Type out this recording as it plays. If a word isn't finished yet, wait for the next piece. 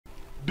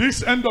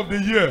This end of the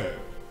year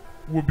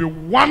will be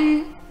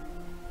one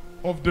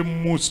of the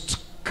most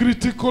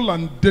critical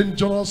and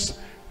dangerous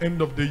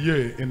end of the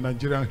year in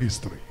Nigerian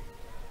history.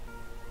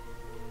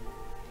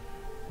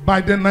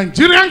 By the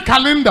Nigerian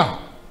calendar,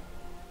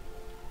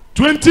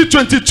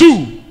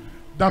 2022,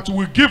 that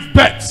will give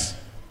birth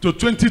to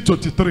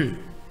 2023,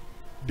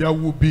 there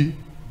will be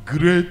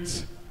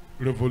great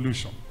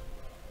revolution.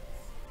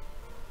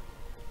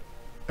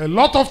 A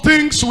lot of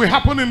things will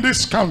happen in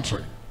this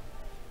country.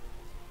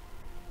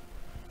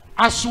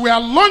 As we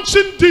are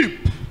launching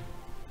deep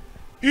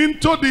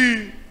into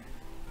the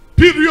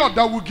period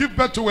that will give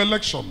birth to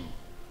election,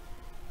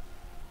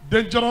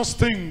 dangerous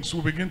things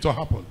will begin to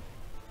happen.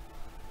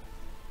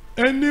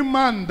 Any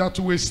man that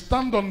will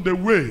stand on the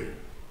way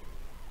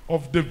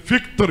of the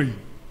victory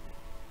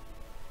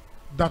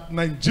that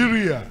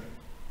Nigeria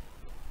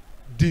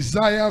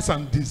desires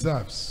and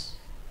deserves,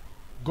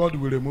 God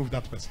will remove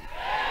that person.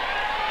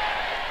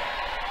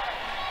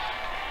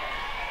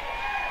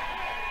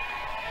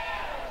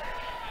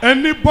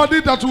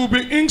 Anybody that will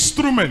be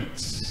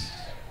instruments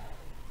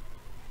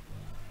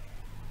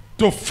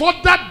to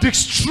further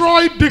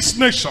destroy this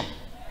nation,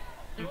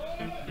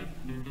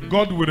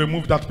 God will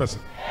remove that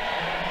person.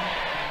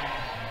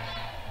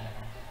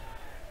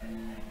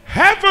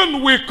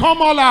 Heaven will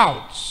come all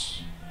out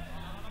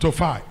to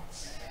fight.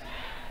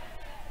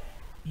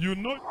 You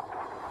know.